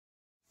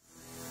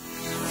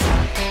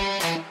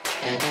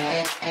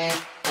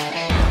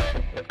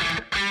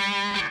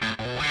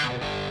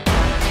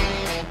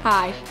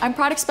Hi, I'm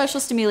Product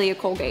Specialist Amelia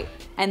Colgate,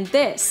 and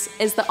this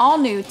is the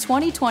all-new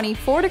 2020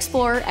 Ford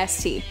Explorer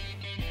ST.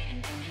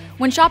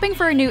 When shopping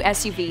for a new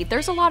SUV,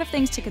 there's a lot of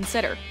things to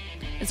consider.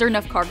 Is there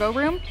enough cargo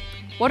room?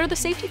 What are the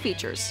safety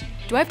features?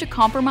 Do I have to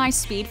compromise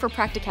speed for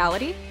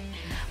practicality?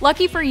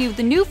 Lucky for you,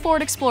 the new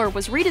Ford Explorer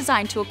was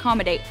redesigned to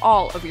accommodate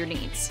all of your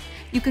needs.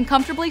 You can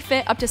comfortably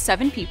fit up to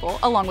 7 people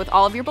along with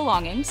all of your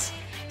belongings.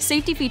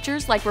 Safety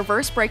features like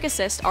reverse brake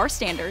assist are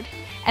standard,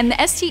 and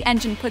the ST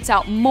engine puts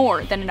out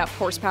more than enough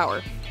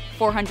horsepower,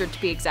 400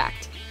 to be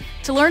exact.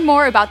 To learn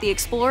more about the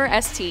Explorer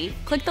ST,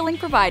 click the link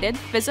provided,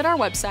 visit our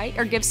website,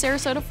 or give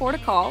Sarasota Ford a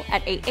call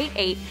at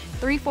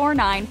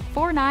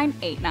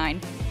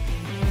 888-349-4989.